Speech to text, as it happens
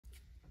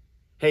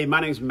Hey,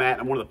 my name's Matt.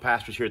 I'm one of the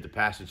pastors here at the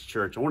Passage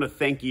Church. I want to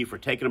thank you for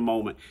taking a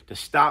moment to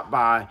stop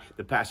by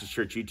the Passage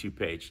Church YouTube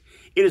page.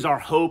 It is our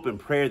hope and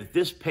prayer that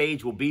this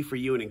page will be for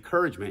you an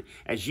encouragement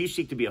as you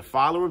seek to be a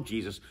follower of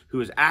Jesus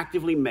who is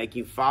actively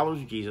making followers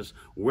of Jesus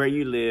where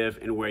you live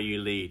and where you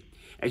lead.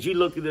 As you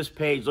look through this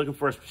page looking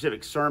for a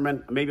specific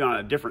sermon, maybe on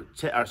a different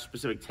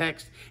specific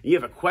text, and you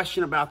have a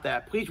question about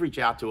that, please reach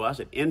out to us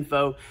at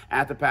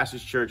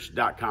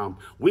info@thepassagechurch.com.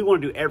 We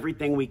want to do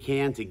everything we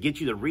can to get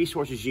you the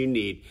resources you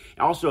need.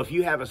 Also, if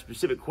you have a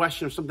specific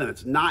question or something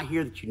that's not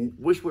here that you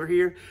wish were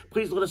here,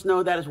 please let us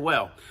know that as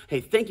well.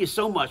 Hey, thank you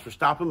so much for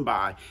stopping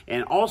by,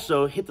 and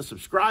also hit the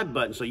subscribe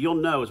button so you'll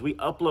know as we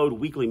upload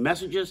weekly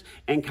messages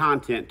and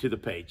content to the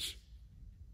page.